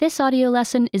This audio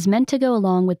lesson is meant to go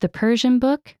along with the Persian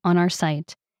book on our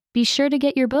site. Be sure to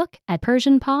get your book at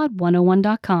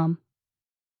PersianPod101.com.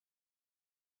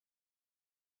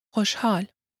 خوشحال.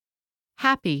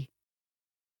 Happy.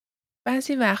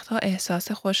 بعضی وقتها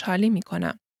احساس خوشحالی می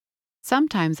کنم.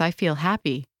 Sometimes I feel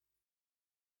happy.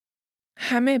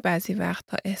 همه بعضی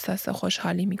وقتها احساس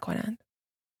خوشحالی می کنند.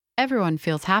 Everyone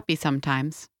feels happy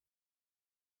sometimes.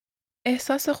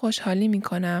 احساس خوشحالی می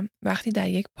کنم وقتی در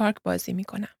یک پارک بازی می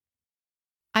کنم.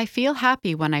 I feel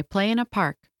happy when I play in a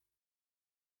park.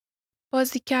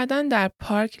 بازی کردن در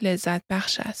پارک لذت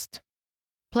بخش است.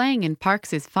 Playing in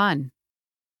parks is fun.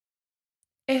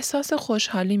 احساس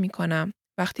خوشحالی می کنم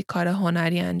وقتی کار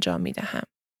هنری انجام می دهم.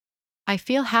 I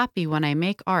feel happy when I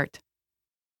make art.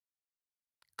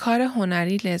 کار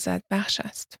هنری لذت بخش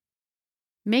است.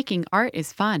 Making art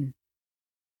is fun.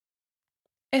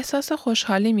 احساس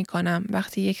خوشحالی می کنم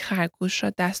وقتی یک خرگوش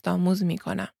را دست آموز می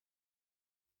کنم.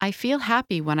 I feel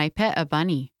happy when I pet a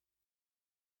bunny.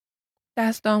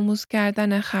 دست آموز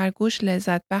کردن خرگوش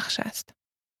لذت بخش است.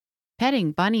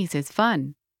 Petting bunnies is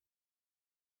fun.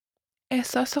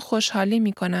 احساس خوشحالی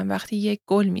می کنم وقتی یک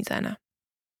گل می زنم.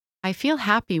 I feel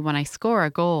happy when I score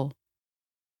a goal.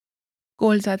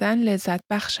 گل زدن لذت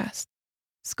بخش است.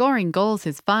 Scoring goals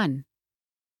is fun.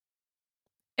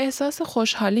 احساس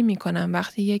خوشحالی می کنم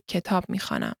وقتی یک کتاب می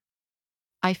خوانم.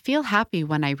 I feel happy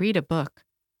when I read a book.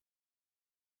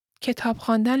 کتاب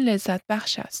خواندن لذت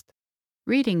بخش است.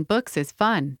 Reading books is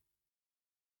fun.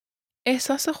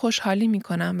 احساس خوشحالی می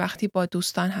کنم وقتی با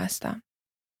دوستان هستم.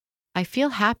 I feel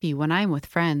happy when I'm with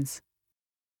friends.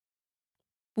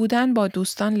 بودن با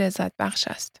دوستان لذت بخش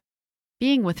است.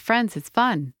 Being with friends is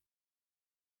fun.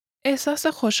 احساس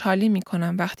خوشحالی می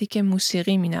کنم وقتی که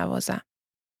موسیقی می نوازم.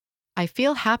 I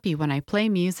feel happy when I play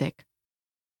music.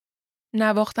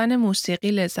 نواختن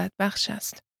موسیقی لذت بخش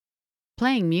است.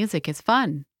 Playing music is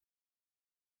fun.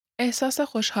 احساس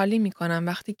خوشحالی می کنم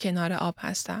وقتی کنار آب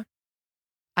هستم.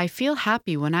 I feel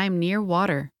happy when I'm near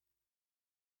water.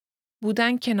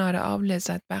 بودن کنار آب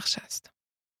لذت بخش است.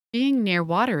 Being near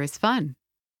water is fun.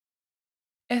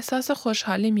 احساس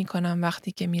خوشحالی می کنم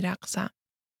وقتی که می رقصم.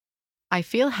 I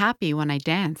feel happy when I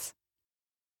dance.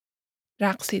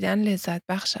 رقصیدن لذت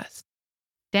بخش است.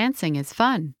 Dancing is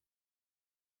fun.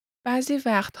 بعضی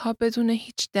وقتها بدون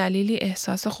هیچ دلیلی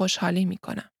احساس خوشحالی می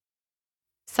کنم.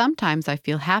 Sometimes I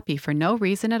feel happy for no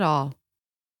reason at all.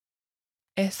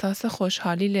 احساس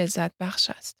خوشحالی لذت بخش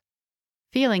است.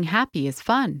 Feeling happy is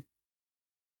fun.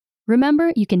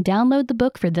 Remember, you can download the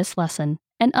book for this lesson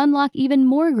and unlock even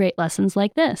more great lessons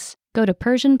like this. Go to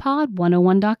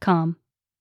PersianPod101.com.